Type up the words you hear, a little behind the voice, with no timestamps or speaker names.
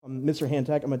Mr.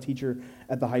 Hantak. I'm a teacher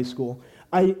at the high school.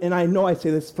 I know I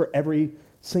say this for every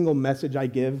single message I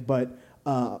give, but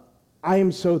I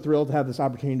am so thrilled to have this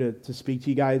opportunity to speak to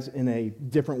you guys in a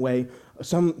different way.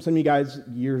 Some of you guys,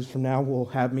 years from now, will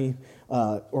have me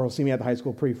or will see me at the high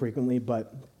school pretty frequently,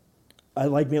 but I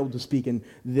like being able to speak in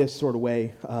this sort of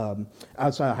way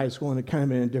outside of high school and kind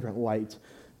of in a different light,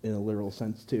 in a literal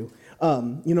sense too.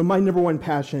 My number one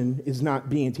passion is not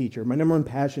being a teacher. My number one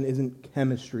passion isn't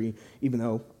chemistry, even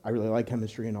though I really like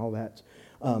chemistry and all that.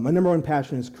 My number one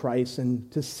passion is Christ, and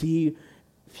to see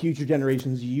future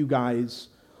generations, you guys,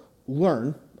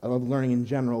 learn. I love learning in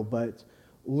general, but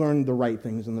learn the right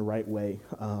things in the right way,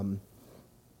 and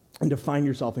to find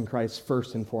yourself in Christ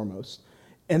first and foremost.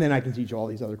 And then I can teach you all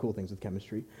these other cool things with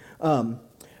chemistry.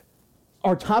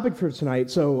 Our topic for tonight,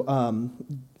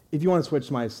 if you want to switch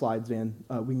to my slides, Van,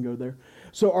 we can go there.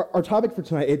 So our topic for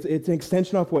tonight, it's an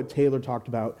extension of what Taylor talked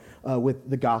about with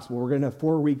the gospel. We're going to have a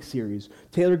 4-week series.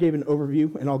 Taylor gave an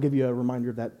overview, and I'll give you a reminder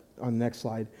of that on the next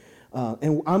slide.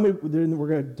 And we're going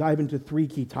to dive into 3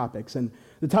 key topics. And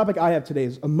the topic I have today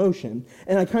is emotion.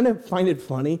 And I kind of find it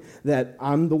funny that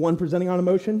I'm the one presenting on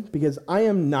emotion because I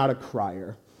am not a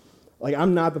crier. Like,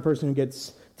 I'm not the person who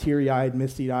gets teary-eyed,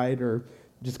 misty-eyed, or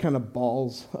just kind of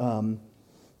bawls,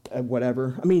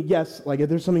 whatever. I mean, yes, like if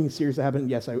there's something serious that happened,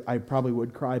 yes, I probably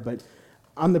would cry, but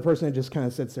I'm the person that just kind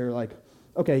of sits there like,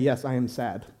 okay, yes, I am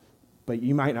sad, but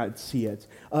you might not see it.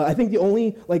 I think the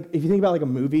only, like, if you think about like a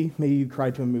movie, maybe you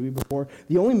cried to a movie before,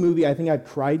 the only movie I think I've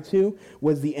cried to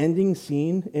was the ending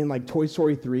scene in like Toy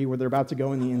Story 3 where they're about to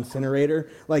go in the incinerator.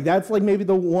 Like, that's like maybe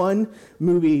the one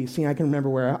movie scene I can remember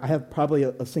where I have probably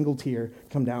a single tear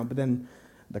come down, but then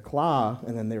the claw,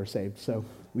 and then they were saved, so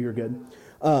we were good.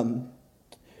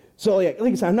 So like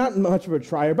I said, I'm not much of a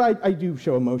trier, but I do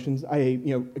show emotions.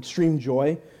 Extreme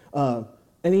joy.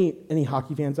 Any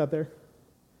hockey fans out there?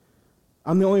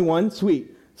 I'm the only one?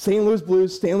 Sweet. St. Louis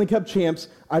Blues, Stanley Cup champs.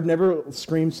 I've never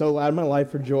screamed so loud in my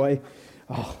life for joy.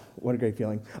 Oh, what a great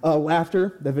feeling.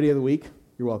 Laughter, the video of the week.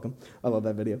 You're welcome. I love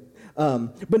that video.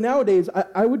 But nowadays,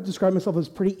 I would describe myself as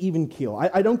pretty even keel.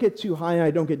 I don't get too high and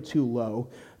I don't get too low.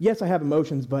 Yes, I have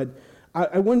emotions, but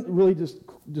I wouldn't really just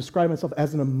describe myself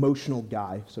as an emotional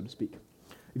guy, so to speak.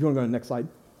 If you want to go to the next slide.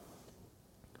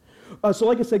 So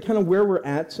like I said, kind of where we're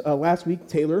at, last week,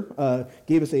 Taylor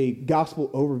gave us a gospel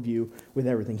overview with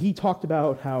everything. He talked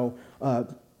about how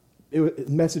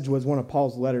message was one of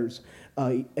Paul's letters,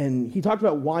 and he talked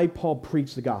about why Paul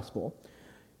preached the gospel.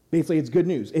 Basically, it's good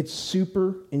news. It's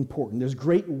super important. There's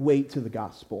great weight to the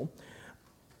gospel.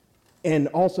 And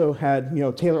also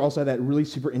Taylor also had that really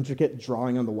super intricate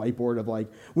drawing on the whiteboard of like,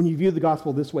 when you view the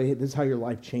gospel this way, this is how your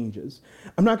life changes.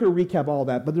 I'm not going to recap all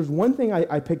that, but there's one thing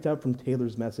I picked up from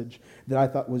Taylor's message that I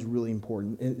thought was really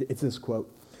important. And it's this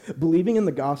quote: "Believing in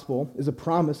the gospel is a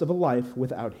promise of a life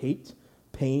without hate,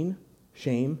 pain,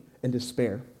 shame, and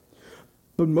despair.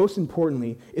 But most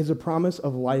importantly, is a promise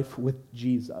of life with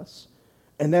Jesus."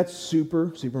 And that's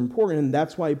super, super important. And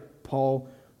that's why Paul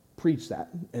preach that,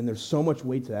 and there's so much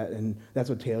weight to that, and that's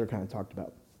what Taylor kind of talked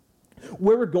about.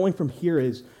 Where we're going from here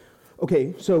is,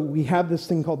 okay, so we have this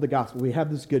thing called the gospel. We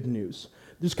have this good news.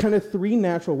 There's kind of 3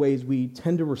 natural ways we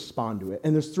tend to respond to it,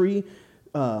 and there's 3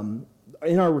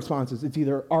 in our responses. It's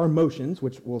either our emotions,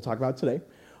 which we'll talk about today,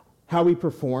 how we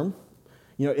perform.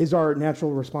 Is our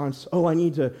natural response, oh, I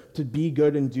need to be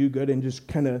good and do good and just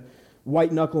kind of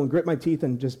white knuckle and grit my teeth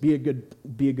and just be a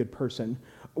good person.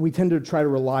 We tend to try to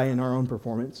rely on our own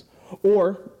performance.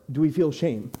 Or do we feel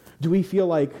shame? Do we feel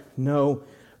like, no,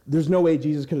 there's no way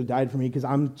Jesus could have died for me because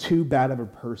I'm too bad of a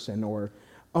person? Or,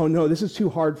 oh no, this is too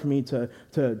hard for me to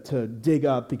dig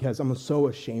up because I'm so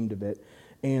ashamed of it.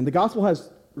 And the gospel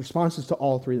has responses to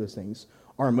all 3 of those things: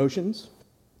 our emotions,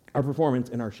 our performance,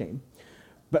 and our shame.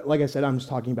 But like I said, I'm just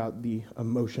talking about the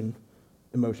emotion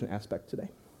aspect today.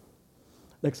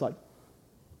 Next slide.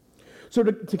 So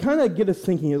to kind of get us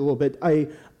thinking a little bit, I'm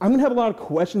going to have a lot of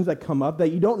questions that come up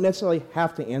that you don't necessarily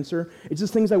have to answer. It's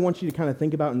just things I want you to kind of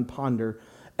think about and ponder,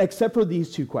 except for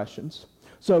these 2 questions.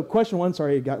 So question 1,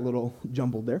 sorry, it got a little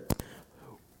jumbled there.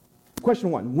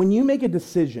 Question 1, when you make a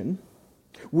decision,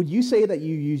 would you say that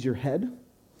you use your head,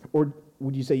 or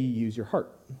would you say you use your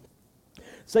heart?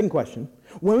 Second question,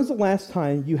 when was the last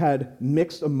time you had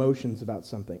mixed emotions about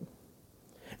something?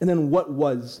 And then what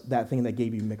was that thing that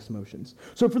gave you mixed emotions?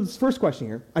 So for this first question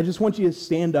here, I just want you to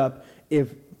stand up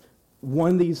if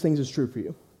one of these things is true for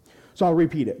you. So I'll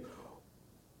repeat it.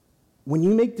 When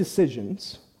you make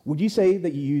decisions, would you say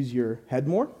that you use your head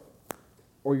more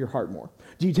or your heart more?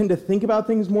 Do you tend to think about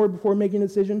things more before making a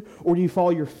decision, or do you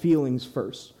follow your feelings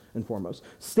first and foremost?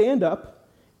 Stand up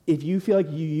if you feel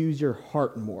like you use your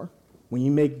heart more when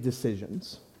you make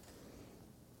decisions.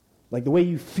 Like the way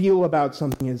you feel about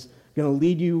something is going to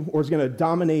lead you or is going to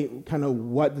dominate kind of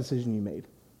what decision you made,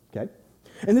 okay?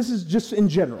 And this is just in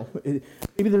general.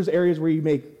 Maybe there's areas where you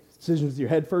make decisions with your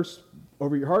head first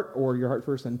over your heart, or your heart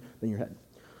first and then your head.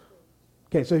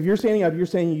 Okay, so if you're standing up, you're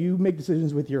saying you make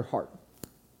decisions with your heart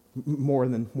more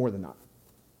than not.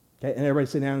 Okay, and everybody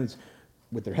sit down is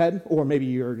with their head, or maybe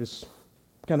you're just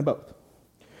kind of both.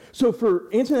 So for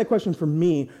answering that question for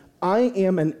me, I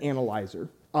am an analyzer.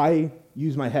 I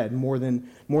use my head more than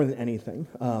anything.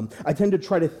 I tend to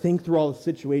try to think through all the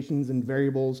situations and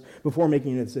variables before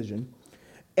making a decision.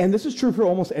 And this is true for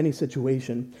almost any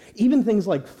situation, even things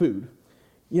like food.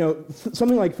 You know,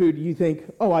 something like food, you think,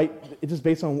 it's just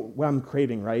based on what I'm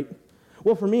craving, right?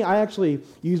 Well, for me, I actually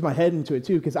use my head into it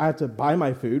too, because I have to buy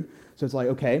my food. So it's like,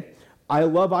 okay, I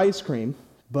love ice cream,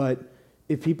 but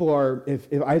if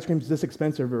ice cream is this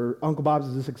expensive or Uncle Bob's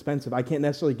is this expensive, I can't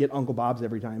necessarily get Uncle Bob's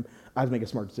every time. I have to make a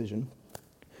smart decision.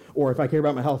 Or if I care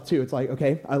about my health too, it's like,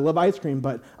 okay, I love ice cream,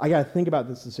 but I got to think about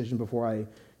this decision before I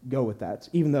go with that.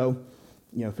 Even though,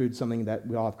 you know, food's something that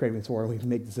we all have cravings for, and we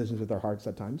make decisions with our hearts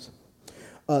at times.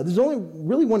 There's only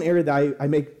really one area that I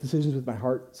make decisions with my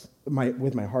heart,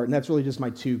 and that's really just my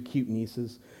two cute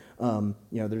nieces. You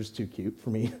know, they're just too cute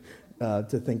for me to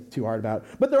think too hard about.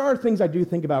 But there are things I do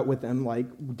think about with them, like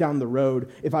down the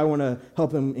road, if I want to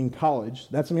help them in college.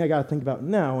 That's something I got to think about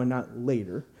now and not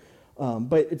later.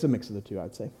 But it's a mix of the two,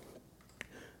 I'd say.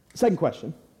 Second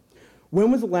question. When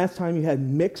was the last time you had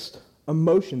mixed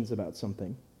emotions about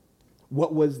something?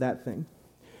 What was that thing?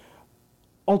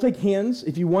 I'll take hands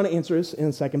if you want to answer this in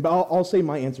a second, but I'll say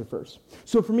my answer first.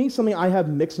 So for me, something I have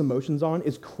mixed emotions on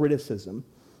is criticism,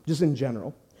 just in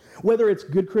general. Whether it's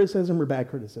good criticism or bad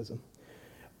criticism.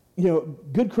 You know,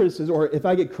 good criticism, or if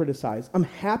I get criticized, I'm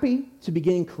happy to be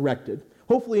getting corrected,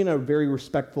 hopefully in a very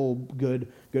respectful, good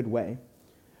way.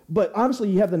 But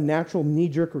obviously you have the natural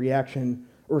knee-jerk reaction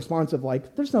or response of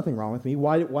like, there's nothing wrong with me.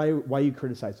 Why are you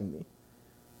criticizing me?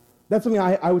 That's something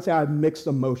I would say I have mixed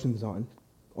emotions on.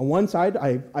 On one side,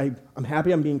 I'm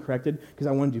happy I'm being corrected because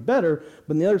I want to do better,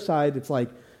 but on the other side, it's like,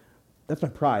 that's my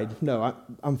pride. No,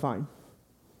 I'm fine.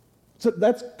 So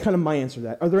that's kind of my answer to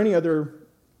that. Are there any other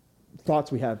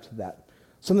thoughts we have to that?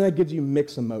 Something that gives you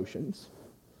mixed emotions.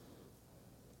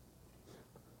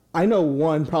 I know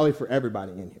one probably for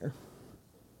everybody in here.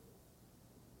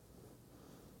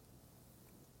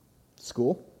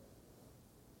 School.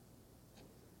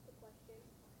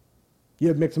 You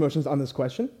have mixed emotions on this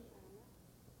question?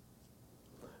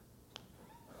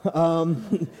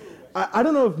 I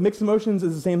don't know if mixed emotions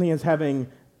is the same thing as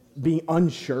being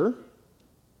unsure,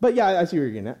 but yeah, I see where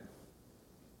you're getting at.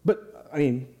 But, I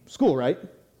mean, school, right?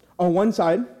 On one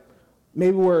side,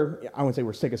 maybe I wouldn't say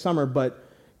we're sick of summer, but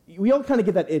we all kind of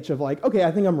get that itch of like, okay,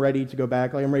 I think I'm ready to go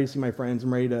back, like I'm ready to see my friends,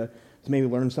 I'm ready to maybe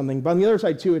learn something. But on the other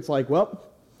side too, it's like, well,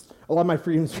 a lot of my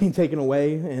freedom's being taken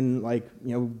away, and like,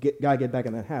 you know, gotta get back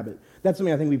in that habit. That's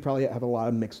something I think we probably have a lot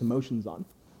of mixed emotions on.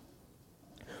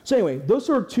 So anyway, those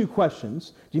are two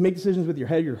questions. Do you make decisions with your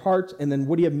head, your heart, and then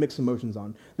what do you have mixed emotions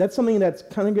on? That's something that's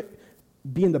kind of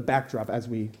being the backdrop as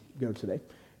we go today.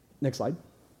 Next slide.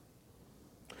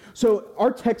 So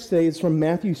our text today is from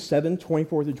Matthew 7,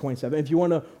 24 through 27. If you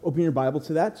want to open your Bible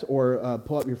to that or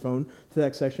pull up your phone to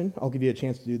that section, I'll give you a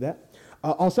chance to do that.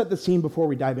 I'll set the scene before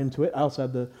we dive into it. I also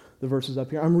have the verses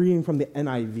up here. I'm reading from the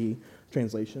NIV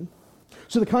translation.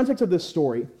 So the context of this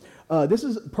story, this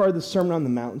is part of the Sermon on the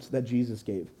Mount that Jesus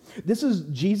gave. This is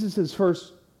Jesus'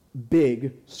 first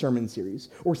big sermon series,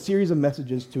 or series of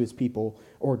messages to his people,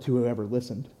 or to whoever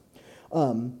listened.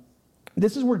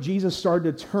 This is where Jesus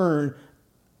started to turn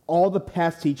all the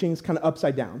past teachings kind of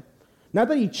upside down. Not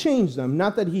that he changed them,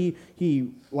 not that he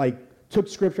like took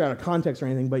scripture out of context or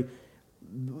anything, but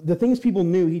the things people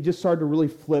knew, he just started to really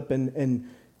flip and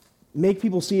make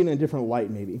people see it in a different light,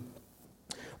 maybe.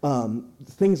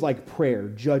 Things like prayer,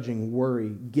 judging,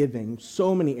 worry, giving,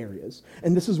 so many areas.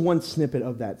 And this is one snippet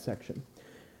of that section.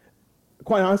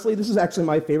 Quite honestly, this is actually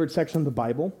my favorite section of the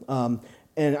Bible.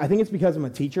 And I think it's because I'm a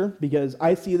teacher, because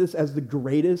I see this as the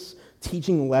greatest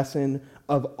teaching lesson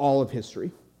of all of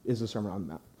history, is the Sermon on the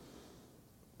Mount.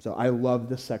 So I love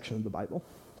this section of the Bible.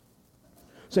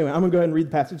 So anyway, I'm going to go ahead and read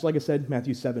the passage, like I said,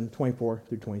 Matthew 7, 24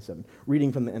 through 27,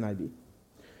 reading from the NIV.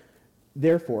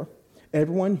 Therefore,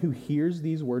 everyone who hears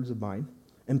these words of mine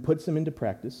and puts them into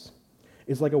practice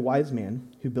is like a wise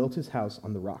man who built his house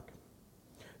on the rock.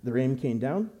 The rain came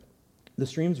down, the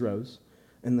streams rose,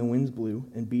 and the winds blew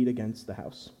and beat against the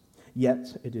house. Yet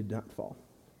it did not fall,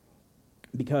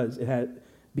 because it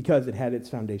had its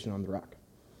foundation on the rock.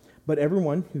 But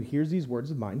everyone who hears these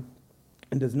words of mine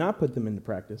and does not put them into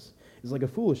practice is like a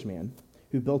foolish man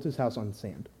who built his house on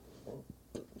sand.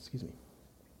 Excuse me.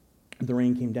 The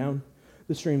rain came down,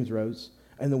 the streams rose,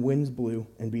 and the winds blew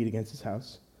and beat against his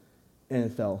house, and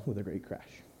it fell with a great crash.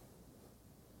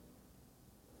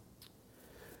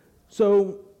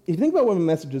 So, if you think about what the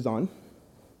message is on,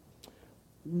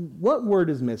 what word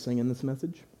is missing in this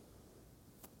message?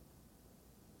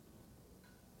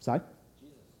 Si?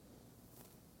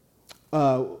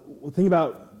 Think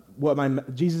about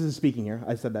what Jesus is speaking here.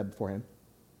 I said that beforehand.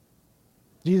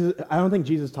 I don't think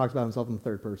Jesus talks about himself in the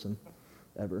third person,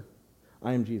 ever.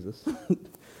 I am Jesus.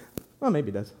 Well, maybe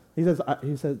he does. He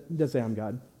does say I'm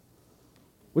God.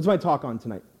 What's my talk on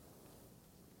tonight?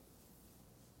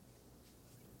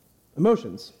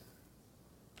 Emotions.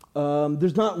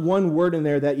 There's not one word in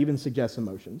there that even suggests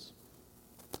emotions.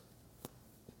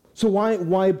 So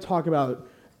why talk about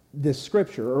this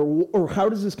scripture, or how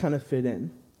does this kind of fit in?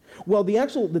 Well,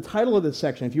 the title of this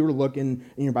section, if you were to look in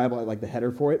your Bible at like the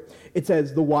header for it, it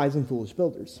says the wise and foolish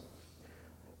builders.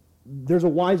 There's a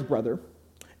wise brother,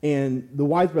 and the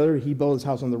wise brother, he built his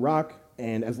house on the rock,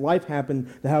 and as life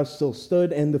happened, the house still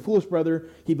stood, and the foolish brother,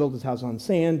 he built his house on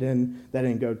sand, and that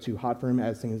didn't go too hot for him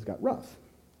as things got rough.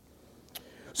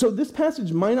 So this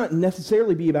passage might not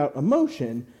necessarily be about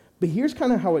emotion, but here's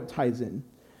kind of how it ties in.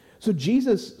 So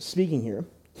Jesus speaking here,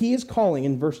 he is calling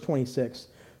in verse 26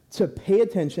 to pay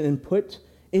attention and put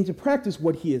into practice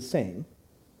what he is saying.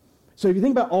 So if you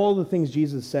think about all the things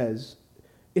Jesus says,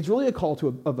 it's really a call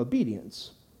of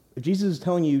obedience. If Jesus is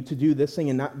telling you to do this thing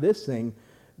and not this thing,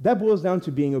 that boils down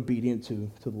to being obedient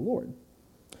to the Lord.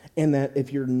 And that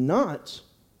if you're not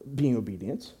being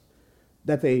obedient,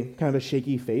 that's a kind of a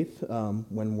shaky faith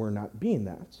when we're not being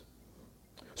that.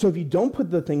 So if you don't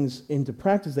put the things into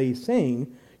practice that he's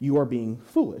saying, you are being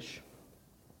foolish.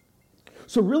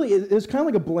 So really, it's kind of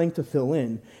like a blank to fill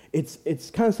in.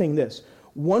 It's kind of saying this.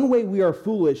 One way we are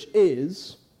foolish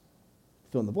is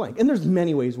fill in the blank. And there's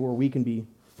many ways where we can be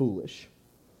foolish.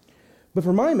 But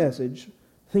for my message,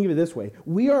 think of it this way.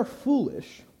 We are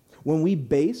foolish when we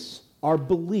base our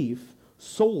belief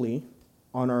solely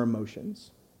on our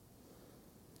emotions.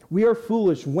 We are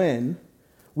foolish when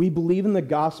we believe in the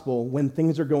gospel when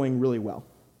things are going really well.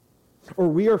 Or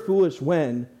we are foolish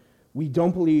when we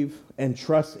don't believe and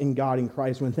trust in God and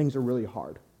Christ when things are really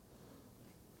hard.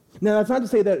 Now, that's not to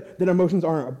say that emotions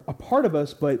aren't a part of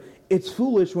us, but it's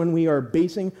foolish when we are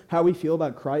basing how we feel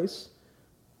about Christ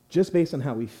just based on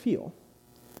how we feel.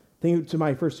 Think to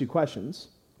my first two questions,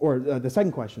 or the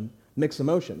second question, mixed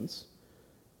emotions.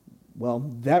 Well,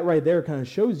 that right there kind of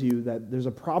shows you that there's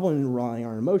a problem in relying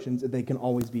on emotions, that they can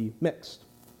always be mixed.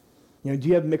 You know, do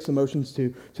you have mixed emotions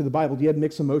to the Bible? Do you have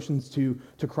mixed emotions to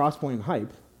Crosspoint and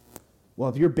Hype? Well,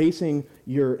 if you're basing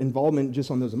your involvement just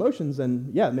on those emotions, then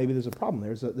yeah, maybe there's a problem.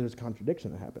 There's a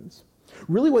contradiction that happens.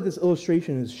 Really what this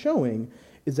illustration is showing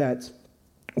is that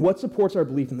what supports our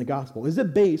belief in the gospel? Is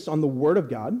it based on the Word of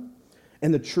God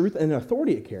and the truth and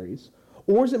authority it carries,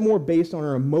 or is it more based on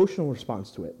our emotional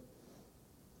response to it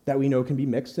that we know can be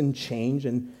mixed and change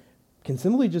and can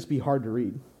simply just be hard to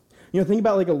read? You know, think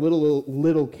about like a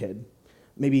little kid,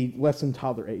 maybe less than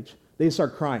toddler age. They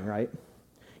start crying, right?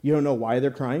 You don't know why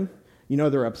they're crying. You know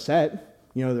they're upset,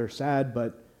 you know they're sad,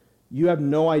 but you have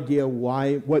no idea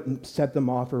what set them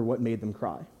off or what made them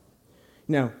cry.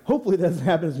 Now, hopefully that doesn't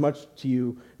happen as much to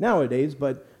you nowadays,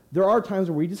 but there are times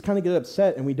where we just kind of get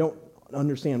upset and we don't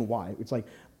understand why. It's like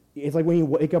when you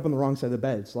wake up on the wrong side of the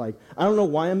bed. It's like, I don't know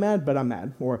why I'm mad, but I'm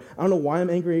mad. Or I don't know why I'm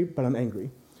angry, but I'm angry.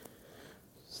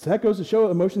 So that goes to show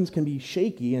emotions can be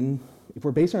shaky, and if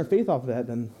we're basing our faith off of that,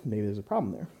 then maybe there's a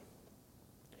problem there.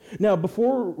 Now, don't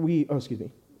want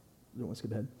to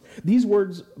skip ahead. These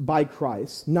words by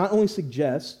Christ not only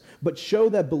suggest, but show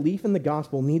that belief in the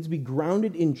gospel needs to be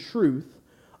grounded in truth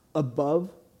above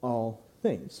all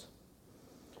things.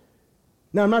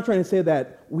 Now, I'm not trying to say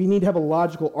that we need to have a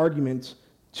logical argument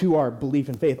to our belief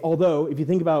in faith, although if you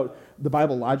think about the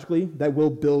Bible logically, that will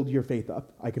build your faith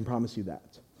up. I can promise you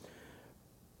that.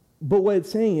 But what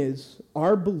it's saying is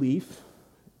our belief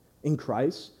in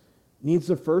Christ needs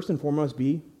to first and foremost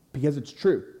be because it's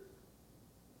true.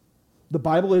 The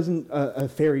Bible isn't a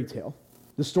fairy tale.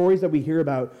 The stories that we hear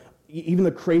about, even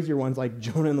the crazier ones like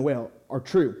Jonah and the whale, are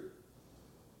true.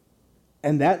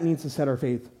 And that needs to set our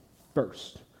faith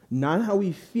first. Not how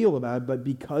we feel about it, but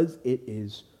because it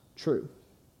is true.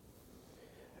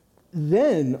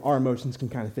 Then our emotions can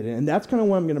kind of fit in. And that's kind of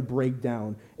what I'm going to break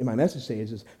down in my message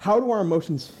stage is how do our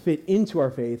emotions fit into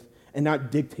our faith and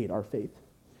not dictate our faith?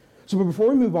 So but before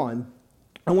we move on,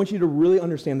 I want you to really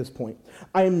understand this point.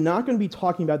 I am not going to be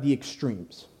talking about the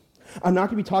extremes. I'm not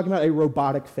going to be talking about a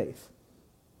robotic faith,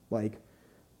 like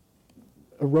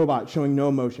a robot showing no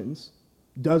emotions,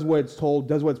 does what it's told,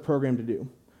 does what it's programmed to do.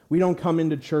 We don't come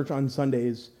into church on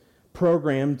Sundays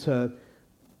programmed to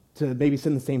maybe sit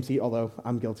in the same seat, although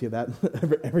I'm guilty of that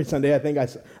every Sunday. I think I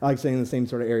like sitting in the same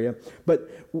sort of area. But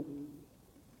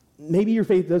maybe your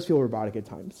faith does feel robotic at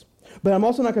times. But I'm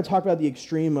also not going to talk about the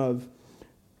extreme of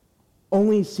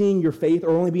only seeing your faith or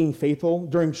only being faithful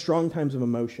during strong times of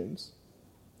emotions.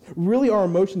 Really, our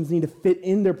emotions need to fit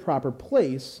in their proper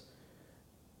place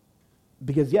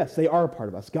because, yes, they are a part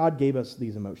of us. God gave us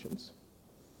these emotions.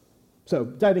 So,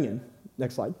 diving in.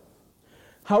 Next slide.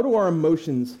 How do our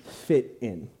emotions fit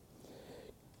in?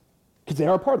 Because they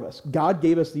are a part of us. God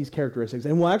gave us these characteristics,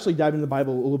 and we'll actually dive into the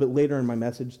Bible a little bit later in my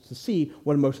message to see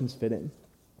what emotions fit in.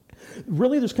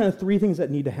 Really, there's kind of three things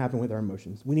that need to happen with our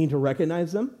emotions. We need to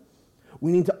recognize them,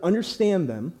 we need to understand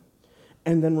them,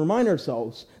 and then remind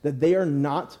ourselves that they are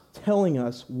not telling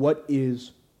us what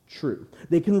is true.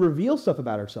 They can reveal stuff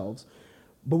about ourselves,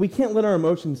 but we can't let our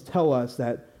emotions tell us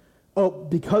that, oh,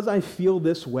 because I feel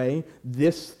this way,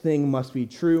 this thing must be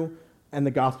true, and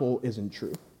the gospel isn't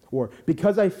true. Or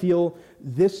because I feel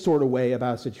this sort of way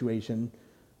about a situation,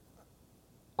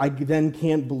 I then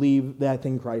can't believe that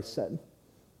thing Christ said.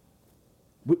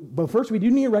 But first, we do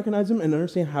need to recognize them and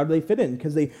understand how do they fit in,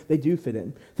 because they do fit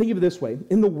in. Think of it this way.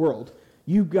 In the world,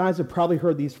 you guys have probably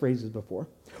heard these phrases before.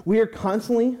 We are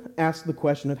constantly asked the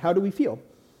question of how do we feel?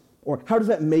 Or how does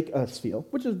that make us feel?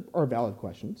 Which are valid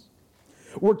questions.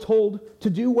 We're told to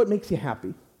do what makes you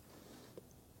happy.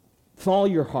 Follow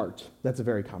your heart. That's a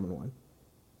very common one.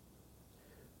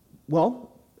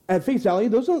 Well, at face value,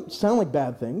 those don't sound like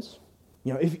bad things.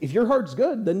 You know, if your heart's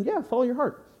good, then yeah, follow your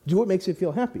heart. Do what makes you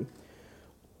feel happy.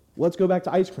 Let's go back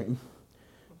to ice cream.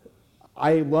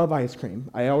 I love ice cream.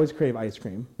 I always crave ice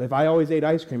cream. But if I always ate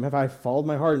ice cream, if I followed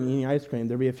my heart in eating ice cream,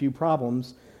 there'd be a few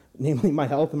problems, namely my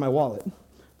health and my wallet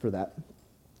for that.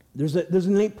 There's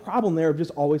an innate problem there of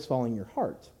just always following your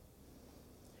heart.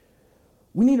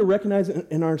 We need to recognize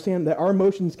and understand that our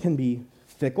emotions can be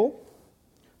fickle,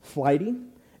 flighty,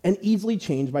 and easily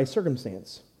changed by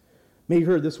circumstance. Maybe you've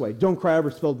heard it this way: don't cry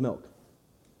over spilled milk.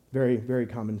 Very, very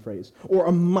common phrase. Or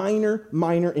a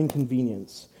minor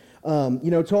inconvenience.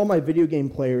 To all my video game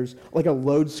players, like a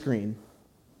load screen.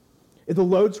 If the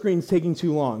load screen's taking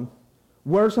too long,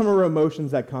 what are some of our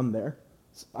emotions that come there?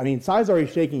 I mean, Sai's already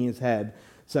shaking his head,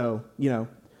 so,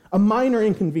 a minor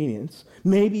inconvenience.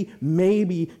 Maybe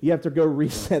you have to go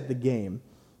reset the game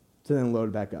to then load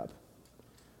it back up.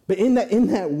 But in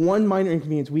that one minor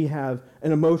inconvenience, we have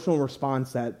an emotional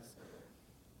response that's,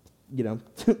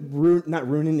 not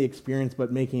ruining the experience,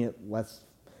 but making it less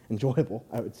enjoyable,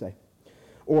 I would say.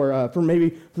 Or for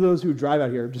those who drive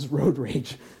out here, just road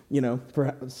rage.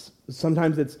 Perhaps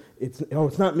sometimes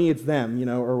it's not me, it's them,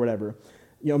 or whatever.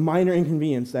 Minor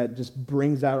inconvenience that just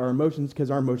brings out our emotions,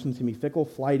 because our emotions can be fickle,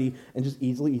 flighty, and just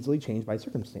easily changed by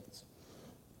circumstance.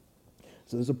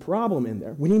 So there's a problem in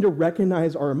there. We need to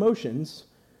recognize our emotions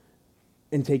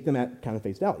and take them at kind of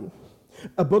face value.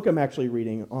 A book I'm actually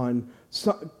reading on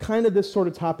kind of this sort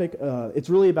of topic, it's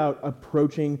really about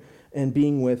approaching and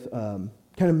being with,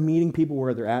 kind of meeting people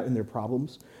where they're at and their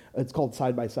problems. It's called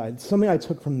Side by Side. Something I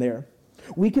took from there.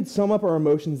 We could sum up our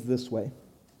emotions this way.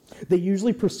 They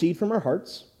usually proceed from our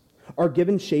hearts, are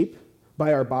given shape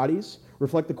by our bodies,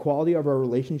 reflect the quality of our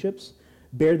relationships,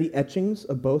 bear the etchings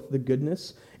of both the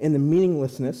goodness and the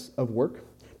meaninglessness of work,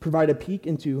 provide a peek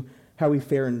into how we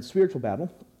fare in spiritual battle,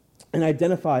 and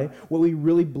identify what we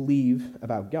really believe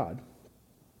about God.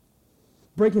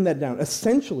 Breaking that down,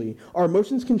 essentially, our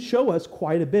emotions can show us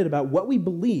quite a bit about what we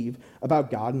believe about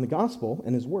God and the gospel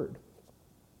and His Word.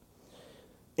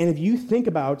 And if you think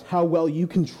about how well you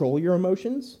control your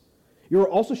emotions, you're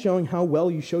also showing how well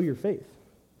you show your faith.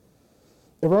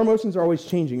 If our emotions are always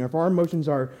changing, or if our emotions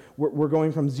we're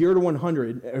going from 0 to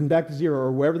 100 and back to 0,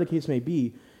 or wherever the case may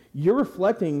be, you're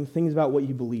reflecting things about what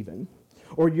you believe in.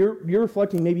 Or you're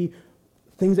reflecting maybe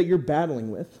things that you're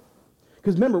battling with.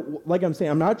 Because remember, like I'm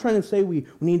saying, I'm not trying to say we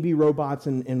need to be robots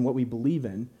in what we believe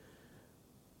in.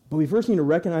 But we first need to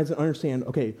recognize and understand,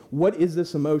 okay, what is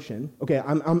this emotion? Okay,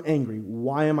 I'm angry.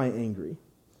 Why am I angry?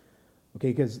 Okay,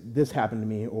 because this happened to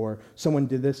me, or someone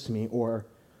did this to me, or,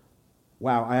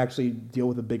 wow, I actually deal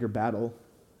with a bigger battle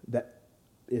that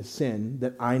is sin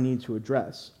that I need to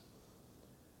address.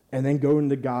 And then go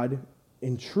into God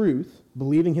in truth,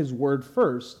 believing His Word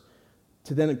first,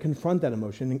 to then confront that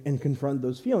emotion and confront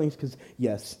those feelings, because,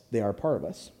 yes, they are part of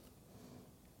us.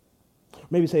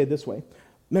 Maybe say it this way.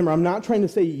 Remember, I'm not trying to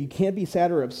say you can't be sad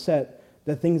or upset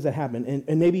that things that happen,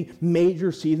 and maybe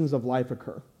major seasons of life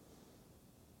occur.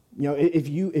 If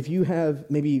you have,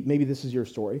 maybe this is your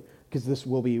story, because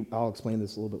I'll explain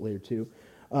this a little bit later too.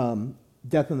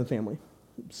 Death in the family,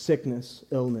 sickness,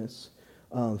 illness,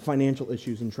 financial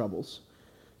issues and troubles.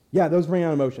 Yeah, those bring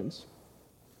out emotions.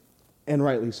 and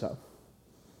rightly so.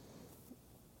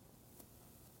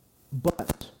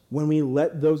 But when we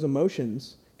let those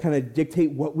emotions kind of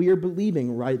dictate what we are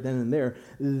believing right then and there,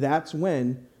 that's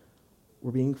when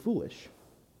we're being foolish.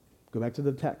 Go back to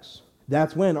the text.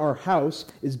 That's when our house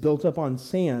is built up on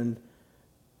sand,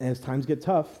 and as times get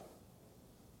tough,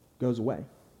 goes away.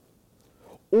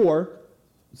 Or,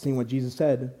 seeing what Jesus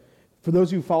said, for those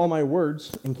who follow my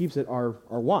words and keeps it are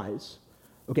wise.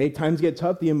 Okay, times get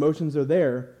tough, the emotions are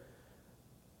there.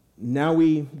 Now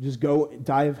we just go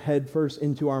dive headfirst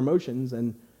into our emotions,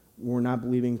 and we're not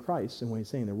believing Christ in what he's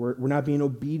saying there. We're not being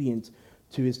obedient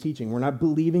to his teaching. We're not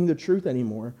believing the truth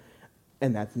anymore,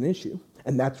 and that's an issue.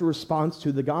 And that's a response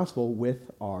to the gospel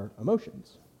with our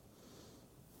emotions.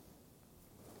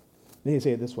 Let me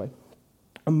say it this way.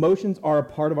 Emotions are a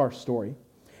part of our story,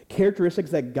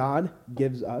 characteristics that God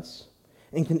gives us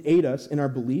and can aid us in our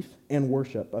belief and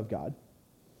worship of God.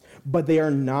 But they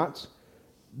are not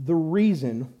the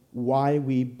reason why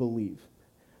we believe.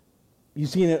 You've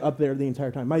seen it up there the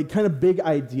entire time. My kind of big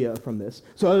idea from this,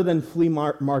 so other than flea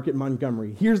market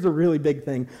Montgomery, here's the really big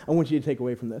thing I want you to take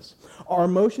away from this. Our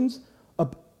emotions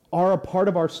are a part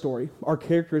of our story, our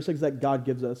characteristics that God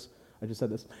gives us, I just said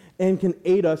this, and can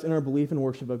aid us in our belief and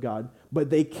worship of God, but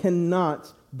they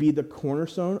cannot be the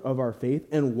cornerstone of our faith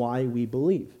and why we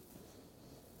believe.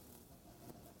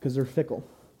 Because they're fickle,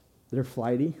 they're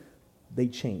flighty, they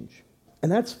change. And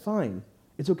that's fine.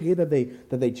 It's okay that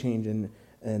they change and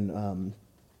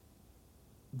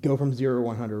go from 0 to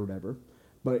 100 or whatever.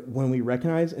 But when we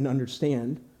recognize and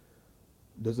understand,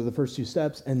 those are the first 2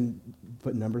 steps.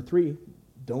 But number 3,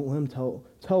 don't let them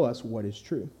tell us what is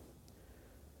true.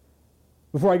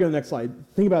 Before I go to the next slide,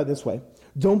 think about it this way.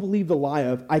 Don't believe the lie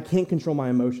of, I can't control my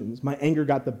emotions. My anger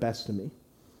got the best of me.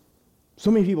 So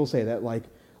many people say that, like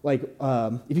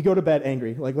if you go to bed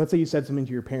angry, like let's say you said something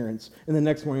to your parents, and the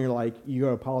next morning you go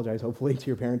apologize, hopefully, to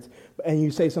your parents, and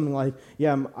you say something like,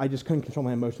 I just couldn't control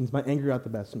my emotions. My anger got the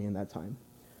best of me in that time.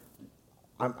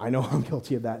 I know I'm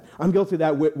guilty of that. I'm guilty of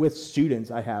that with students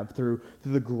I have through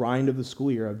the grind of the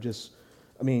school year of just,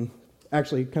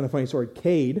 actually, kind of funny story.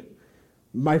 Cade,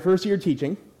 my first year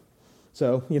teaching,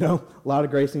 so, a lot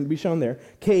of grace needs to be shown there.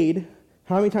 Cade,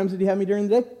 how many times did he have me during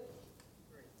the day?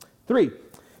 3.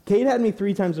 Cade had me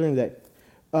 3 times during the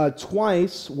day.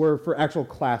 Twice were for actual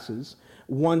classes.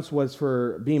 Once was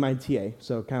for being my TA,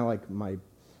 so kind of like my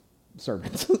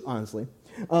servant, honestly.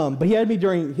 But he had me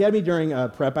during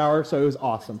prep hour, so it was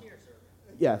awesome.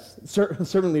 Yes,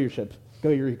 servant leadership. Go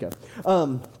Eureka.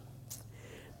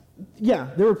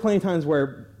 There were plenty of times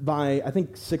where by, I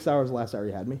think, 6 hours the last hour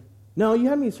you had me. No, you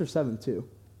had me for 7 too.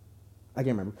 I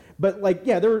can't remember. But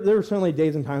there were certainly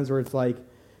days and times where it's like,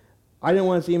 I didn't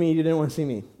want to see me, you didn't want to see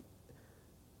me.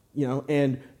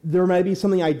 And there might be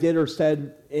something I did or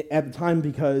said at the time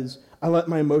because I let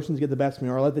my emotions get the best of me,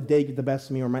 or I let the day get the best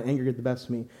of me, or my anger get the best of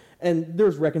me. And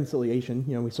there's reconciliation.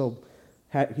 He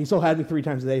still had me 3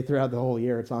 times a day throughout the whole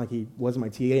year. It's not like he wasn't my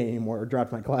TA anymore or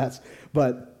dropped my class.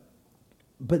 But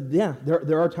yeah,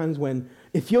 there are times when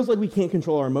it feels like we can't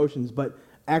control our emotions, but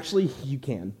actually you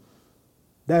can.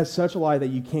 That is such a lie that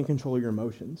you can't control your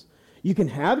emotions. You can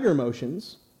have your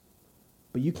emotions,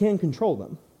 but you can control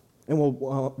them. And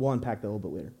we'll unpack that a little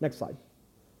bit later. Next slide.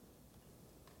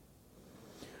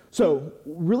 So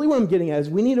really what I'm getting at is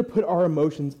we need to put our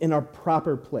emotions in our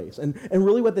proper place. And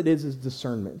really what that is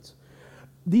discernment.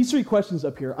 These 3 questions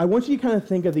up here, I want you to kind of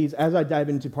think of these as I dive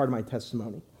into part of my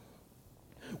testimony.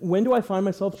 When do I find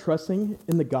myself trusting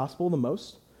in the gospel the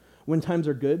most? When times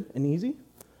are good and easy,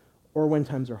 or when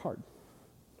times are hard?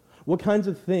 What kinds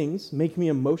of things make me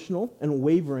emotional and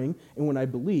wavering in what I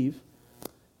believe?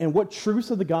 And what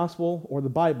truths of the gospel or the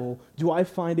Bible do I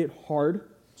find it hard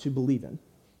to believe in?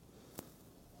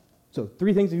 So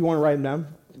 3 things, if you want to write them down,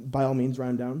 by all means, write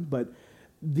them down. But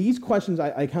these questions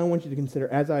I kind of want you to consider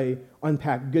as I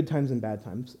unpack good times and bad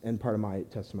times and part of my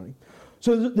testimony.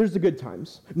 So there's the good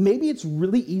times. Maybe it's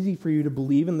really easy for you to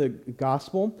believe in the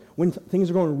gospel when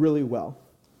things are going really well.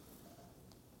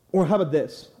 Or how about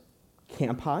this?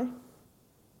 Camp high?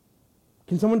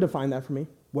 Can someone define that for me?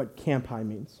 What camp high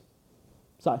means?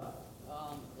 Sorry.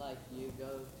 Like you go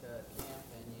to camp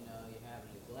and you have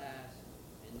your glass,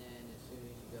 and then as soon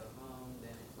as you go home,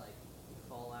 then it's like you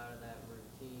fall out of that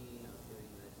routine of doing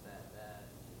this, that.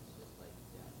 It's just like,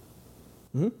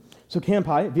 yeah. Mm-hmm. So camp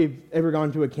high, if you've ever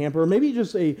gone to a camp, or maybe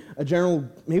just a general,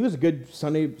 maybe it was a good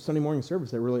Sunday morning service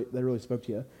that really spoke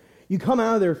to you. You come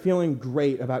out of there feeling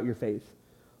great about your faith.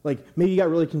 Like maybe you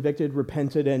got really convicted,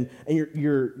 repented, and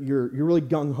you're really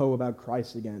gung ho about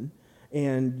Christ again.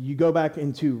 And you go back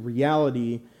into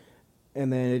reality,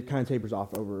 and then it kind of tapers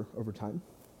off over time.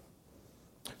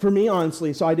 For me,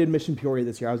 honestly, so I did Mission Peoria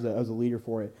this year. I was a leader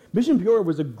for it. Mission Peoria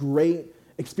was a great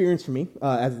experience for me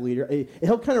as a leader. It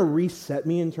helped kind of reset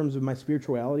me in terms of my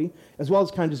spirituality, as well as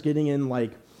kind of just getting in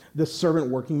like the servant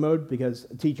working mode, because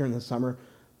a teacher in the summer,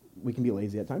 we can be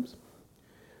lazy at times.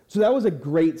 So that was a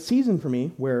great season for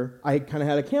me where I kind of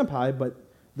had a camp high, but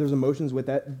there's emotions with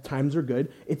that. Times are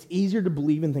good. It's easier to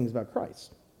believe in things about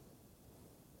Christ.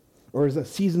 Or it's a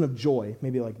season of joy,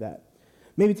 maybe like that.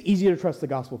 Maybe it's easier to trust the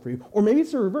gospel for you. Or maybe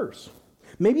it's the reverse.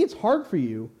 Maybe it's hard for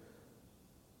you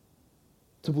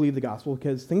to believe the gospel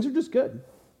because things are just good.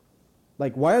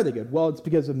 Like, why are they good? Well, it's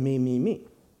because of me, me, me.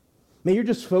 Maybe you're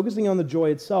just focusing on the joy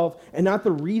itself and not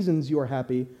the reasons you are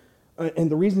happy,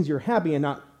 and the reasons you're happy and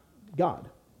not God.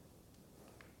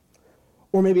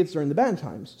 Or maybe it's during the bad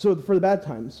times. So for the bad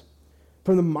times,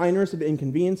 from the minorest of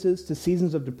inconveniences to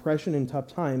seasons of depression and tough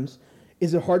times,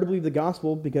 is it hard to believe the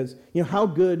gospel? Because, how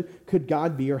good could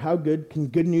God be, or how good can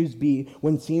good news be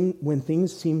when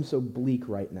things seem so bleak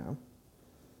right now?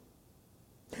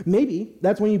 Maybe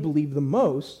that's when you believe the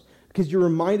most, because you're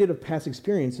reminded of past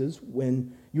experiences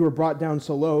when you were brought down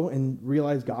so low and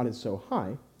realized God is so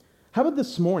high. How about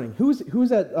this morning?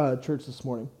 Who's at church this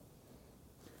morning?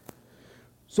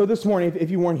 So this morning,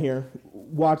 if you weren't here,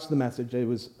 watch the message. It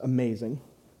was amazing.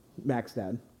 Mac's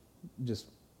dad, just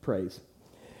praise.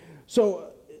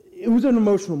 So it was an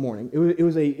emotional morning. It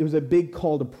was a big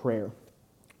call to prayer,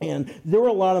 and there were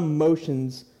a lot of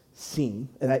emotions seen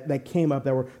that came up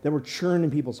that were churned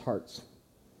in people's hearts.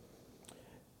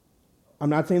 I'm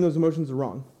not saying those emotions are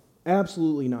wrong.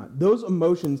 Absolutely not. Those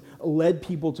emotions led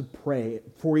people to pray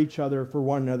for each other, for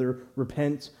one another,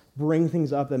 repent, bring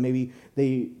things up that maybe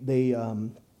they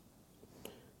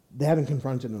haven't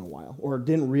confronted in a while, or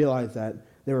didn't realize that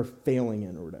they were failing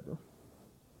in, or whatever.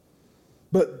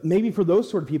 But maybe for those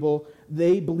sort of people,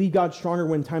 they believe God's stronger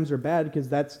when times are bad because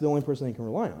that's the only person they can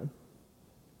rely on.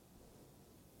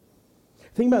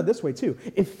 Think about it this way, too.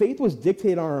 If faith was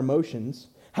dictated on our emotions,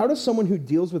 how does someone who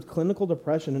deals with clinical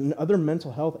depression and other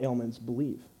mental health ailments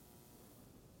believe?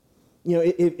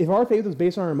 If our faith was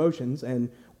based on our emotions and,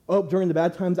 during the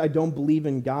bad times, I don't believe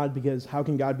in God because how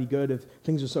can God be good if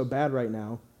things are so bad right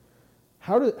now?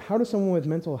 How does someone with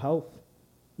mental health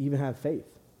even have faith?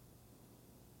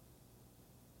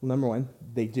 Well, number one,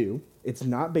 they do. It's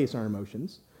not based on our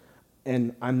emotions.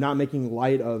 And I'm not making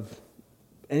light of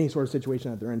any sort of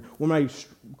situation that they're in. One of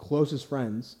my closest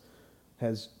friends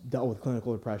has dealt with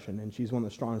clinical depression, and she's one of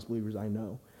the strongest believers I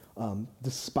know,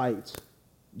 despite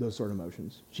those sort of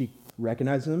emotions. She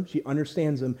recognizes them, she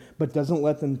understands them, but doesn't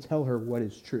let them tell her what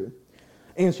is true.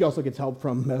 And she also gets help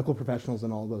from medical professionals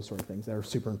and all those sort of things that are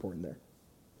super important there.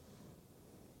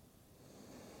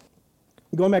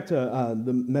 Going back to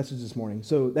the message this morning,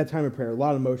 so that time of prayer, a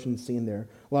lot of emotions seen there,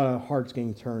 a lot of hearts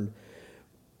getting turned.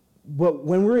 But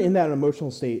when we're in that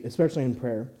emotional state, especially in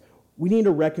prayer, we need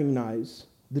to recognize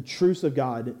the truths of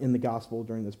God in the gospel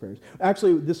during those prayers.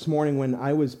 Actually, this morning when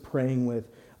I was praying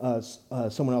with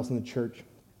someone else in the church,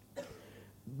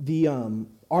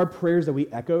 our prayers that we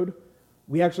echoed,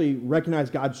 we actually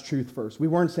recognized God's truth first. We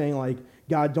weren't saying like,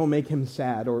 God, don't make him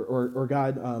sad, or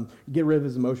God, get rid of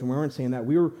his emotion. We weren't saying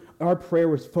that. Our prayer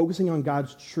was focusing on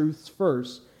God's truths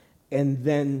first, and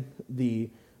then the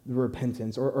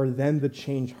repentance, or then the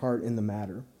changed heart in the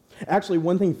matter. Actually,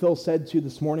 one thing Phil said too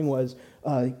this morning was,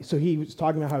 so he was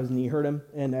talking about how his knee hurt him,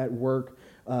 and at work,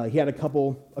 he had a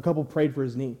couple prayed for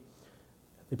his knee.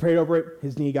 They prayed over it.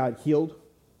 His knee got healed.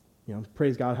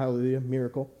 Praise God, hallelujah,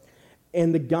 miracle.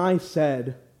 And the guy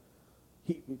said,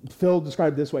 Phil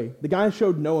described it this way, the guy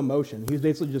showed no emotion. He was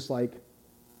basically just like,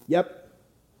 yep.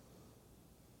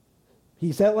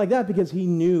 He said it like that because he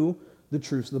knew the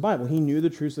truths of the Bible. He knew the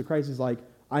truths of Christ. He's like,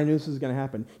 I knew this was going to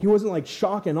happen. He wasn't like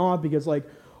shock and awe because like,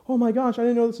 oh my gosh, I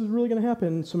didn't know this was really going to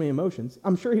happen. So many emotions.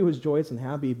 I'm sure he was joyous and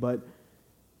happy, but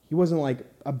he wasn't like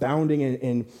abounding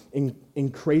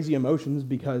in crazy emotions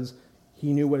because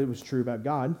he knew what was true about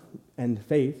God and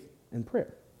faith and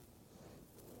prayer.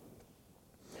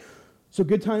 So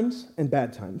good times and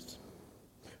bad times.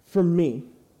 For me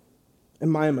and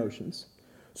my emotions.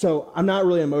 So I'm not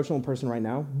really an emotional person right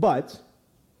now, but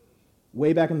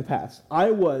way back in the past,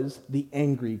 I was the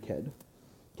angry kid.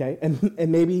 Okay?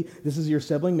 And maybe this is your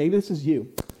sibling, maybe this is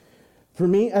you. For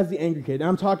me, as the angry kid, and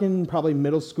I'm talking probably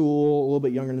middle school, a little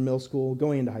bit younger than middle school,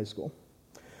 going into high school.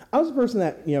 I was a person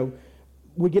that,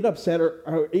 would get upset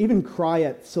or even cry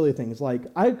at silly things. Like,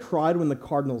 I cried when the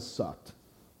Cardinals sucked.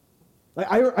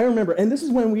 Like, I remember, and this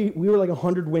is when we were like a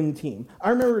 100-win team. I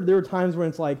remember there were times when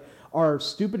it's like our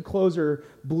stupid closer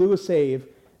blew a save,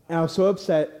 and I was so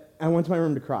upset, I went to my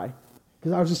room to cry.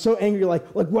 Because I was just so angry, like,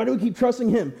 why do we keep trusting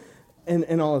him?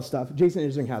 and all this stuff. Jason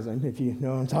Isringhausen, if you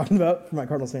know what I'm talking about, for my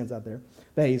Cardinals fans out there.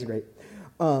 But hey, he's great.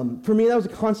 For me, that was a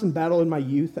constant battle in my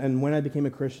youth, and when I became a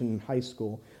Christian in high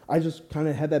school, I just kind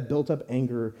of had that built-up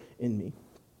anger in me.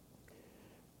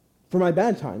 For my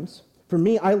bad times, for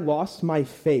me, I lost my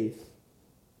faith,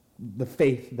 the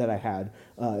faith that I had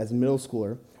as a middle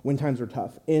schooler when times were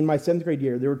tough. In my 7th grade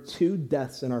year, there were 2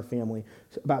 deaths in our family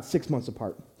about 6 months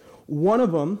apart. One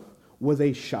of them was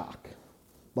a shock.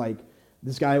 Like,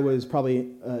 this guy was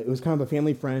probably, it was kind of a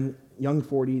family friend, young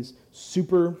 40s,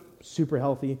 super, super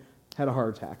healthy, had a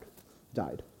heart attack,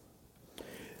 died.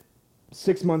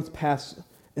 6 months passed,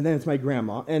 and then it's my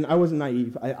grandma. And I wasn't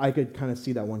naive. I could kind of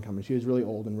see that one coming. She was really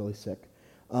old and really sick.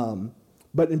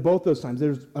 But in both those times,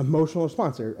 there's emotional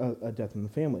response there, a death in the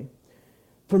family.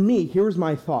 For me, here's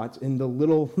my thoughts in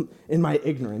my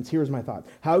ignorance. Here's my thought.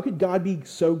 How could God be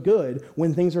so good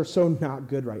when things are so not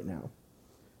good right now?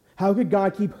 How could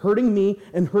God keep hurting me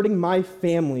and hurting my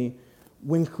family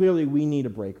when clearly we need a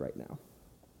break right now?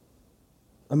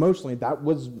 Emotionally, that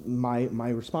was my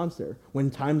response there.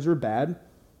 When times are bad,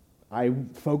 I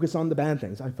focus on the bad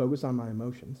things. I focus on my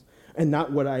emotions and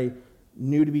not what I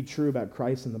knew to be true about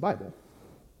Christ and the Bible.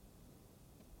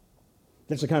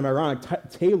 It's kind of ironic.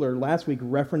 Taylor last week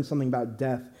referenced something about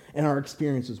death and our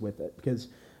experiences with it, because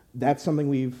that's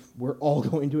something we're all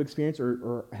going to experience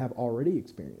or have already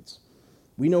experienced.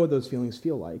 We know what those feelings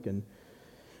feel like,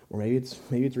 or maybe it's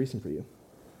recent for you.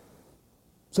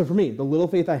 So for me, the little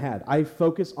faith I had, I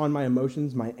focus on my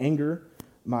emotions, my anger,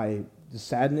 my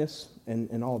sadness,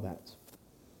 and all that.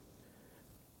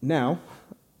 Now,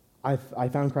 I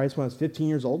found Christ when I was 15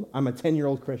 years old. I'm a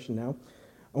 10-year-old Christian now.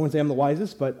 I wouldn't say I'm the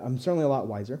wisest, but I'm certainly a lot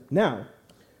wiser. Now,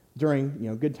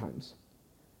 during good times,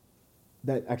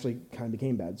 that actually kind of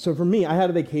became bad. So for me, I had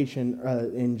a vacation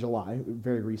in July,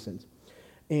 very recent,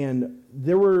 and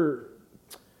there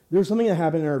was something that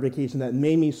happened in our vacation that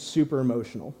made me super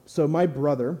emotional. So my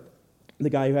brother, the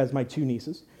guy who has my 2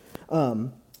 nieces,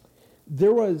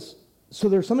 there's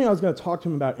something I was going to talk to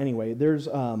him about anyway.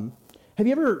 Have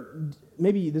you ever,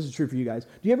 maybe this is true for you guys,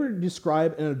 do you ever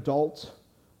describe an adult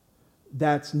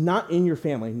that's not in your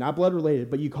family, not blood related,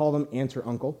 but you call them aunt or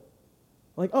uncle?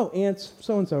 Like, oh, aunt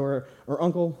so-and-so or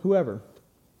uncle whoever.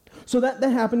 So that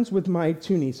happens with my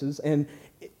 2 nieces, and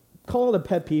call it a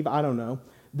pet peeve, I don't know.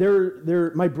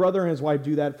 My brother and his wife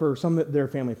do that for some of their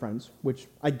family friends, which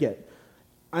I get.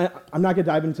 I'm not going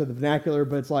to dive into the vernacular,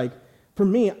 but it's like, for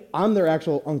me, I'm their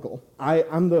actual uncle. I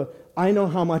know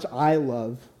how much I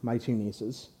love my 2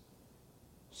 nieces.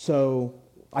 So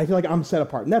I feel like I'm set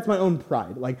apart, and that's my own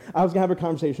pride. Like, I was going to have a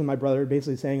conversation with my brother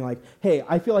basically saying, like, hey,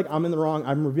 I feel like I'm in the wrong,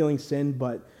 I'm revealing sin,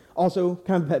 but also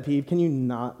kind of a pet peeve, can you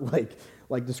not, like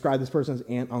describe this person as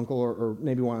aunt, uncle, or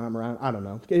maybe when I'm around? I don't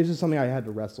know. It's just something I had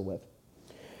to wrestle with.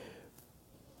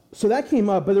 So that came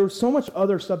up, but there was so much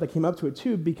other stuff that came up to it,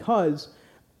 too, because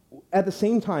at the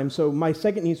same time, so my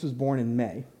second niece was born in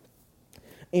May,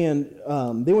 and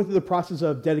they went through the process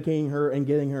of dedicating her and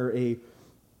getting her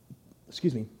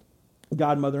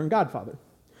godmother and godfather,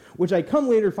 which I come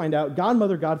later to find out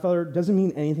godmother, godfather doesn't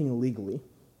mean anything legally,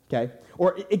 okay?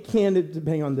 Or it can,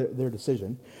 depending on their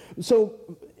decision. So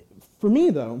for me,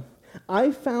 though,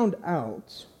 I found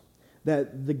out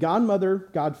that the godmother,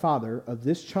 godfather of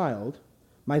this child,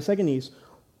 my second niece,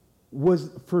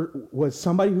 was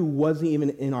somebody who wasn't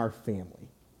even in our family.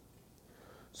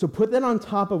 So put that on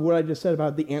top of what I just said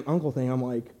about the aunt-uncle thing, I'm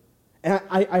like, and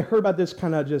I heard about this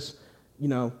kind of just,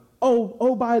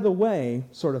 oh, by the way,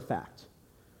 sort of fact.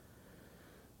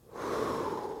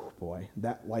 Boy,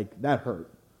 that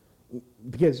hurt.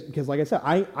 Because like I said,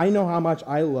 I know how much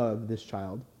I love this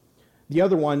child. The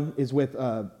other one is with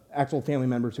actual family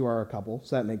members who are a couple,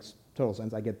 so that makes total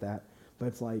sense. I get that. But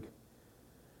it's like,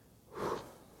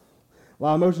 a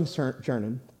lot of emotions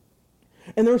churning.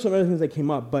 And there were some other things that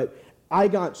came up, but I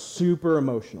got super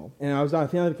emotional. And I was on a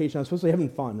family vacation. I was supposed to be having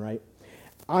fun, right?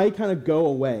 I kind of go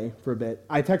away for a bit.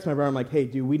 I text my brother. I'm like, hey,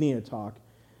 dude, we need to talk.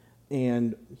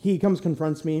 And he comes,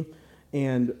 confronts me,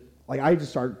 and I just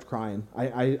start crying.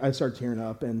 I start tearing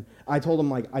up. And I told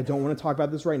him, I don't want to talk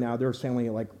about this right now. There was family,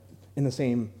 in the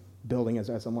same building as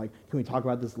us. I'm like, can we talk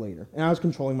about this later? And I was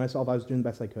controlling myself. I was doing the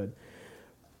best I could.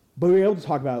 But we were able to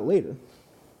talk about it later.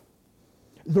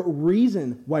 The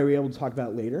reason why we were able to talk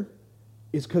about it later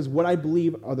is because what I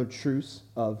believe are the truths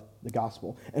of the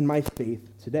gospel and my faith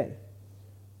today.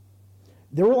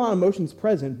 There were a lot of emotions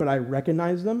present, but I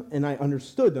recognized them and I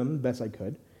understood them the best I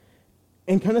could.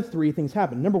 And kind of 3 things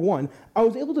happened. Number 1, I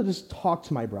was able to just talk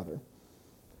to my brother.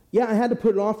 Yeah, I had to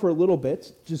put it off for a little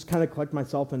bit, just kind of collect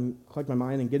myself and collect my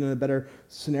mind and get in a better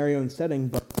scenario and setting,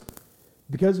 but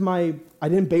because I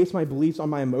didn't base my beliefs on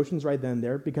my emotions right then and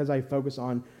there, because I focused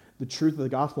on the truth of the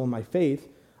gospel and my faith,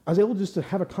 I was able just to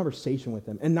have a conversation with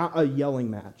him and not a yelling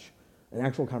match, an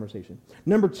actual conversation.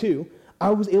 Number two,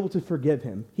 I was able to forgive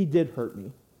him. He did hurt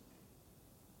me.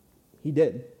 He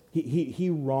did. He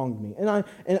wronged me. And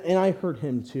I hurt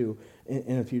him too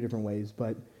in a few different ways,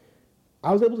 but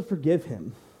I was able to forgive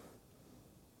him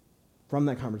from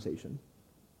that conversation.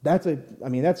 That's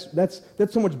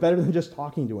so much better than just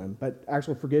talking to him, but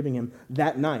actually forgiving him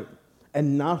that night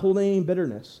and not holding any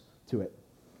bitterness to it.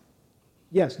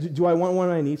 Yes, do I want one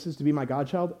of my nieces to be my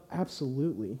godchild?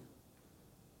 Absolutely.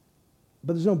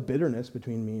 But there's no bitterness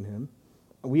between me and him.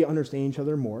 We understand each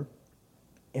other more,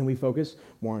 and we focus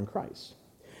more on Christ.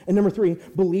 And number three,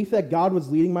 belief that God was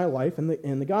leading my life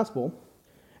in the gospel,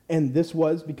 and this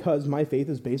was because my faith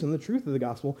is based on the truth of the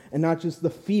gospel and not just the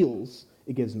feels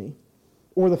it gives me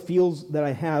or the feels that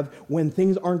I have when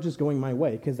things aren't just going my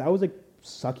way, because that was a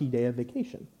sucky day of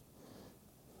vacation.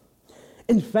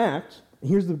 In fact,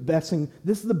 here's the best thing.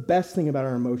 This is the best thing about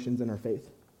our emotions and our faith.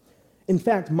 In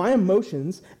fact, my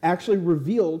emotions actually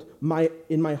revealed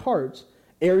in my heart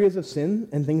areas of sin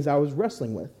and things I was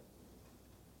wrestling with.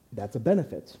 That's a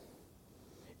benefit.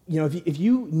 If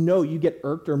you know you get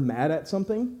irked or mad at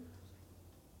something,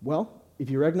 well, if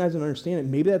you recognize and understand it,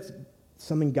 maybe that's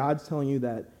something God's telling you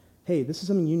that, hey, this is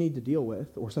something you need to deal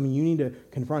with or something you need to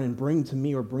confront and bring to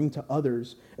me or bring to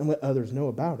others and let others know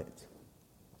about it.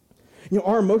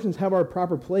 Our emotions have our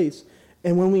proper place,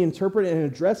 and when we interpret and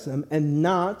address them and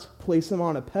not place them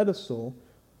on a pedestal,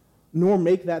 nor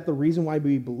make that the reason why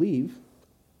we believe,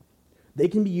 they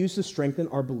can be used to strengthen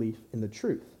our belief in the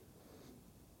truth.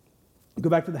 Go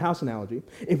back to the house analogy.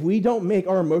 If we don't make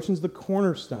our emotions the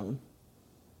cornerstone,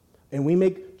 and we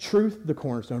make truth the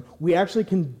cornerstone, we actually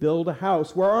can build a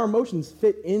house where our emotions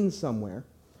fit in somewhere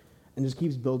and just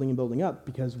keeps building and building up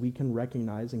because we can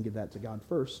recognize and give that to God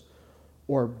first,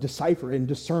 or decipher and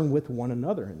discern with one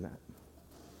another in that.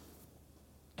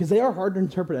 Because they are hard to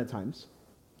interpret at times.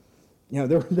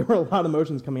 There were a lot of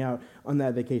emotions coming out on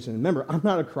that vacation. Remember, I'm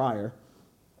not a crier,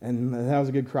 and that was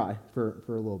a good cry for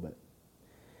a little bit.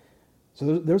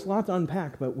 So there's a lot to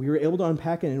unpack, but we were able to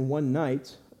unpack it in one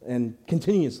night and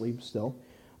continuously still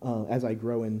as I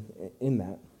grow in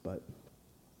that. But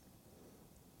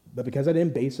because I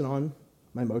didn't base it on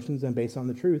my emotions and base it on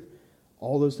the truth,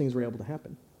 all those things were able to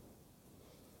happen.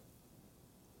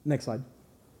 Next slide.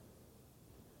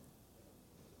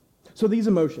 So these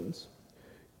emotions.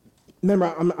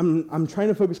 Remember, I'm trying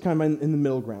to focus kind of in the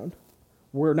middle ground.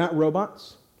 We're not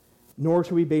robots, nor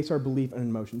should we base our belief on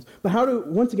emotions. But how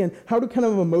do kind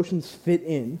of emotions fit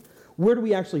in? Where do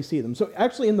we actually see them? So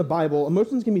actually in the Bible,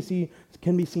 emotions can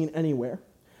be seen anywhere.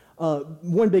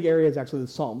 One big area is actually the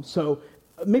Psalms. So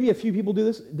maybe a few people do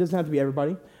this. It doesn't have to be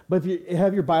everybody. But if you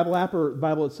have your Bible app or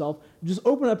Bible itself, just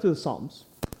open up to the Psalms.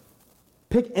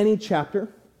 Pick any chapter,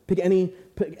 pick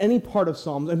any part of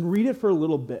Psalms, and read it for a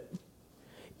little bit.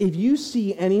 If you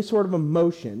see any sort of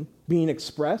emotion being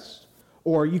expressed,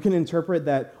 or you can interpret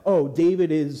that, oh,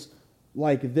 David is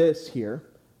like this here,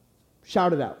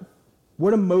 shout it out.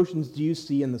 What emotions do you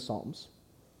see in the Psalms?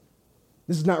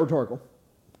 This is not rhetorical.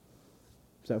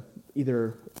 So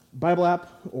either Bible app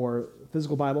or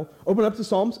physical Bible, open up to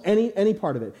Psalms, any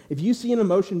part of it. If you see an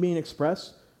emotion being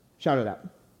expressed, shout it out.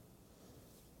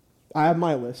 I have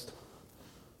my list.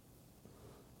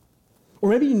 Or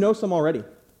maybe you know some already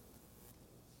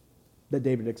that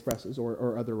David expresses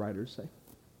or other writers say.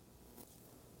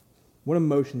 What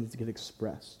emotions get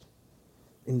expressed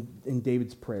in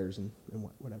David's prayers and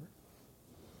whatever?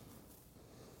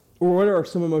 Or what are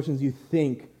some emotions you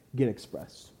think get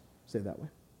expressed? Say it that way.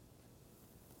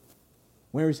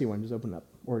 Whenever you see one, just open it up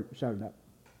or shout it out.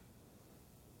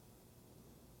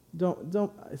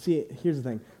 Don't see. Here's the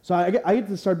thing. So I get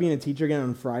to start being a teacher again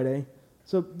on Friday.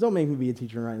 So don't make me be a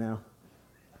teacher right now.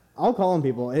 I'll call on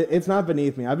people. It's not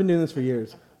beneath me. I've been doing this for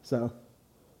years. So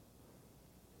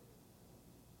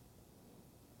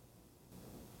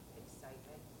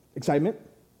excitement.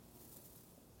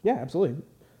 Yeah, absolutely.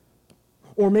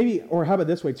 Or how about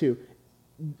this way too?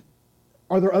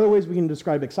 Are there other ways we can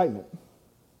describe excitement?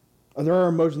 Are there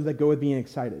emotions that go with being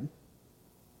excited?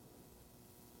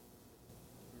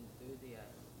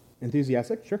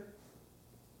 Enthusiastic, sure.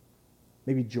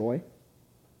 Maybe joy.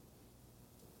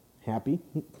 Happy.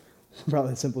 Probably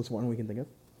the simplest one we can think of.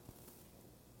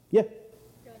 Yeah. Got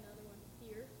another one.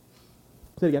 Fear.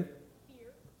 Say it again.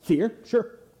 Fear. Fear,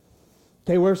 sure.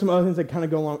 Okay, what are some other things that kind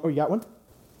of go along? Oh, you got one?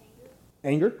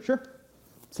 Anger, sure.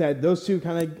 Sad. Those two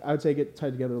kind of, I would say, get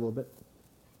tied together a little bit.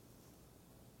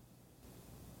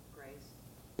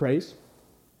 Praise.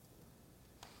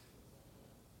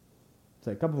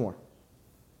 Say a couple more.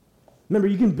 Remember,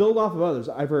 you can build off of others.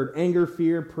 I've heard anger,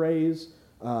 fear, praise,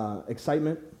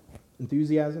 Excitement,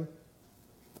 enthusiasm.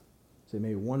 Say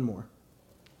maybe one more.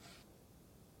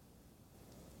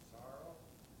 Sorrow.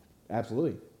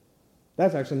 Absolutely.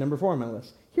 That's actually number 4 on my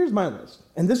list. Here's my list.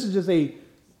 And this is just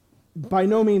by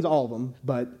no means all of them,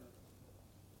 but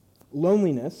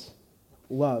loneliness,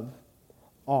 love,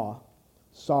 awe,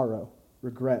 sorrow,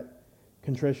 regret,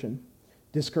 contrition,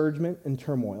 discouragement and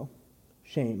turmoil,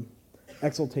 shame,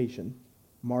 exultation,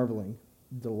 marveling,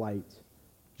 delight,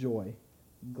 joy,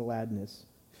 gladness,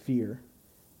 fear,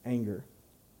 anger,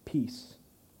 peace,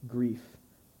 grief,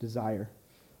 desire,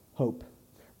 hope,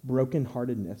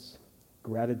 brokenheartedness,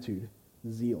 gratitude,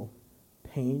 zeal,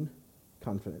 pain,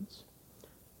 confidence.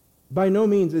 By no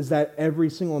means is that every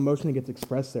single emotion that gets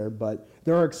expressed there, but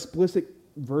there are explicit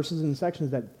verses and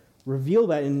sections that reveal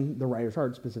that in the writer's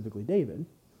heart, specifically David.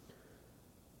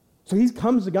 So he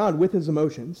comes to God with his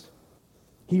emotions.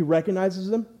 He recognizes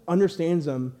them, understands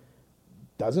them,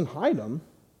 doesn't hide them.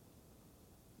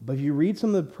 But if you read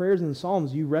some of the prayers in the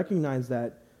Psalms, you recognize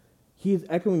that he is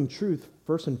echoing truth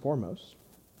first and foremost,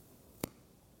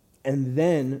 and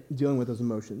then dealing with those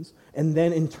emotions, and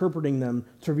then interpreting them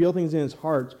to reveal things in his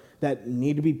heart that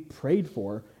need to be prayed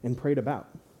for and prayed about.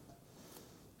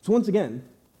 So once again,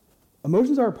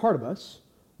 emotions are a part of us.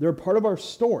 They're a part of our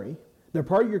story. They're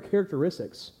part of your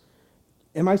characteristics.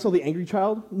 Am I still the angry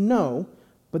child? No,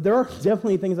 but there are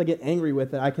definitely things I get angry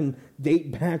with that I can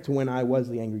date back to when I was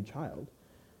the angry child.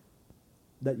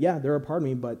 That, yeah, they're a part of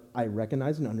me, but I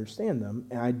recognize and understand them,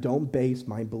 and I don't base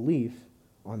my belief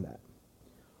on that.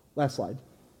 Last slide.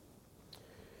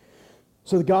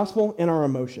 So the gospel and our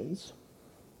emotions.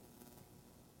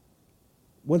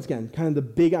 Once again, kind of the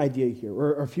big idea here,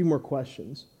 or a few more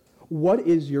questions. What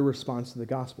is your response to the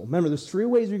gospel? Remember, there's 3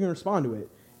 ways you can respond to it.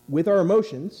 With our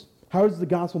emotions, how does the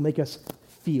gospel make us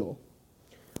feel?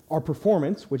 Our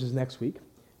performance, which is next week,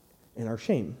 and our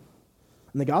shame.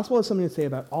 And the gospel has something to say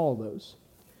about all of those.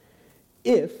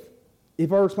 If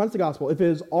our response to the gospel, if it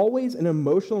is always an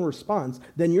emotional response,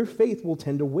 then your faith will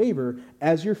tend to waver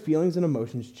as your feelings and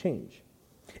emotions change.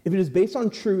 If it is based on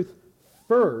truth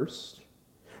first,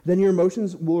 then your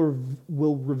emotions will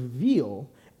reveal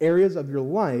areas of your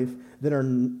life that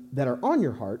are on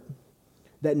your heart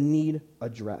that need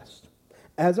addressed.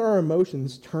 As our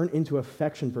emotions turn into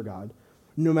affection for God,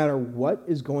 no matter what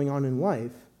is going on in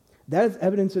life, that is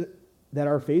evidence that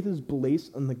our faith is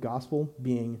based on the gospel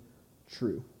being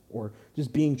true, or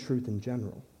just being truth in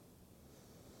general.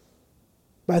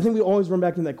 But I think we always run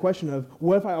back to that question of,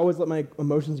 what if I always let my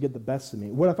emotions get the best of me?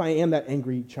 What if I am that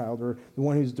angry child, or the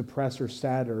one who's depressed or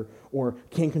sad, or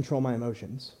can't control my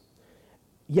emotions?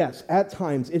 Yes, at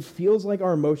times it feels like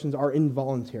our emotions are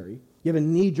involuntary. You have a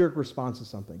knee-jerk response to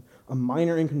something, a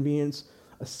minor inconvenience,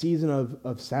 a season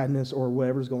of sadness, or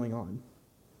whatever's going on.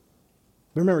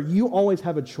 But remember, you always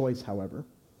have a choice, however.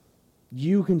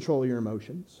 You control your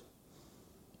emotions.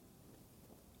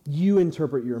 You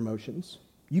interpret your emotions.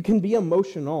 You can be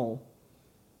emotional,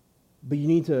 but you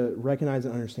need to recognize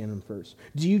and understand them first.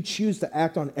 Do you choose to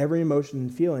act on every emotion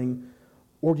and feeling,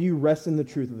 or do you rest in the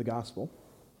truth of the gospel?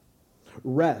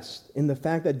 Rest in the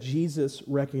fact that Jesus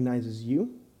recognizes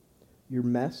you, your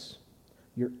mess,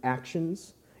 your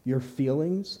actions, your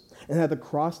feelings, and that the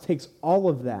cross takes all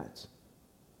of that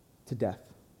to death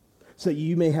so that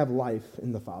you may have life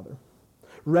in the Father.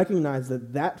 Recognize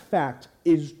that fact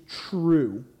is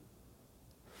true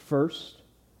first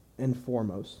and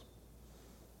foremost.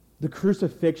 The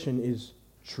crucifixion is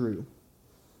true.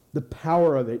 The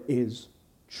power of it is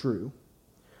true.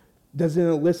 Does it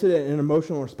elicit an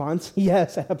emotional response?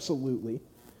 Yes, absolutely.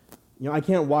 I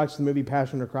can't watch the movie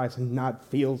Passion of Christ and not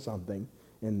feel something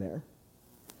in there.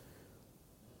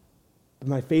 But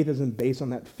my faith isn't based on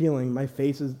that feeling. My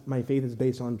faith is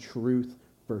based on truth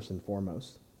first and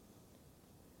foremost.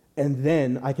 And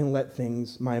then I can let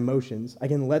my emotions, I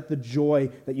can let the joy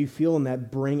that you feel in that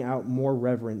bring out more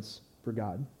reverence for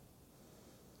God.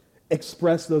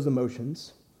 Express those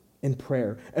emotions in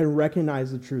prayer and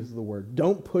recognize the truth of the word.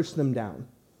 Don't push them down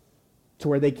to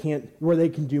where they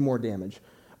can do more damage.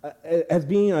 As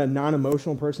being a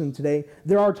non-emotional person today,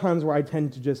 there are times where I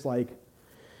tend to just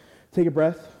take a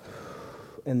breath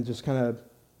and just kind of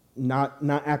not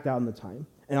act out in the time.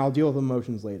 And I'll deal with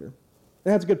emotions later.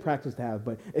 And that's a good practice to have,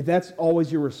 but if that's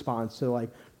always your response to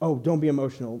don't be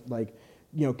emotional,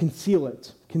 conceal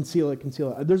it.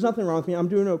 There's nothing wrong with me. I'm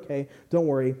doing okay. Don't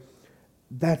worry.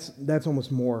 That's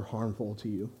almost more harmful to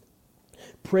you.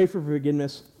 Pray for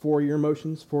forgiveness for your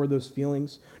emotions, for those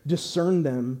feelings. Discern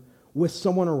them with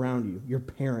someone around you, your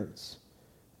parents,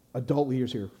 adult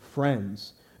leaders here,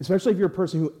 friends. Especially if you're a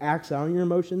person who acts out on your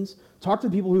emotions, talk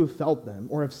to people who have felt them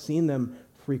or have seen them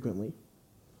frequently.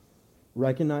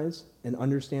 Recognize and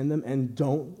understand them, and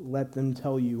don't let them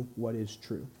tell you what is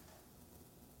true.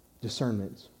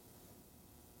 Discernment.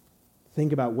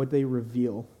 Think about what they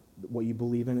reveal, what you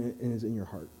believe in and is in your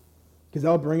heart. Because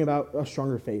that'll bring about a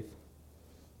stronger faith.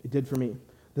 It did for me.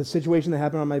 The situation that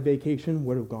happened on my vacation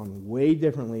would have gone way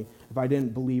differently if I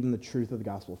didn't believe in the truth of the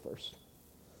gospel first.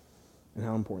 And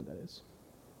how important that is.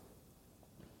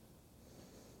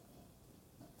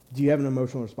 Do you have an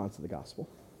emotional response to the gospel?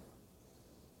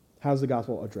 How does the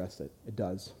gospel address it? It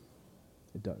does.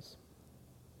 It does.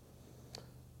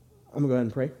 I'm going to go ahead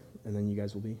and pray, and then you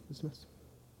guys will be dismissed.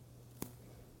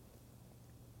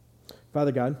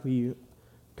 Father God, we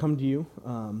come to you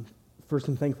first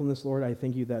in thankfulness, Lord. I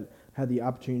thank you that I had the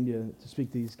opportunity to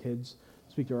speak to these kids,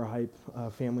 speak to our Hype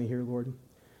family here, Lord.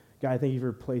 God, I thank you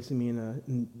for placing me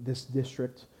in this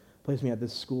district, placing me at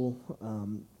this school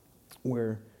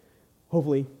where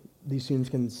hopefully these students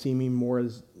can see me more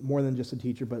than just a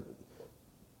teacher, but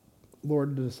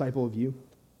Lord, a disciple of you,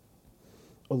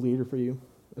 a leader for you,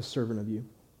 a servant of you.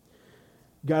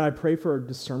 God, I pray for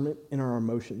discernment in our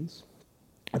emotions.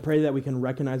 I pray that we can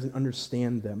recognize and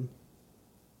understand them,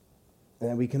 and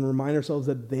that we can remind ourselves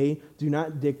that they do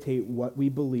not dictate what we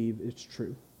believe is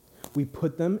true. We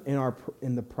put them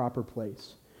in the proper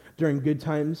place during good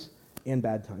times and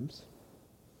bad times.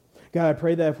 God, I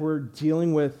pray that if we're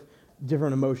dealing with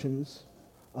different emotions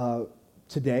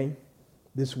today,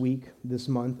 this week, this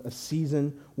month, a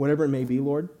season, whatever it may be,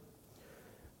 Lord,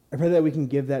 I pray that we can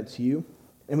give that to you,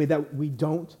 and that we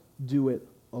don't do it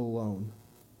alone.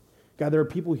 God, there are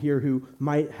people here who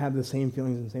might have the same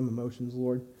feelings and same emotions,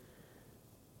 Lord.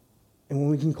 And when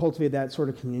we can cultivate that sort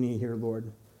of community here,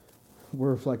 Lord,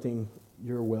 we're reflecting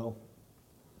your will.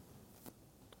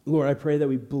 Lord, I pray that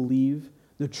we believe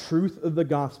the truth of the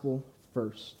gospel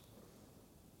first.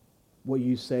 What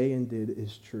you say and did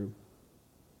is true.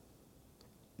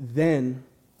 Then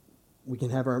we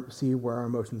can see where our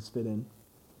emotions fit in.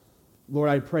 Lord,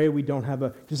 I pray we don't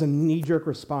have just a knee-jerk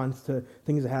response to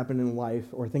things that happen in life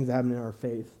or things that happen in our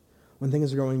faith when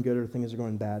things are going good or things are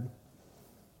going bad.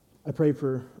 I pray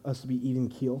for us to be even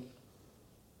keel.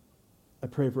 I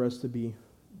pray for us to be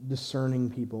discerning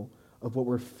people of what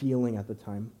we're feeling at the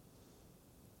time.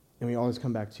 And we always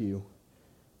come back to you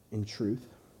in truth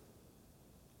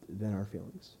than our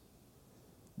feelings.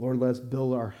 Lord, let us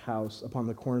build our house upon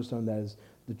the cornerstone that is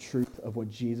the truth of what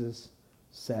Jesus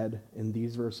said in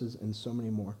these verses and so many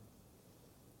more.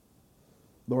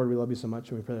 Lord, we love you so much,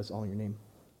 and we pray this all in your name.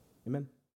 Amen.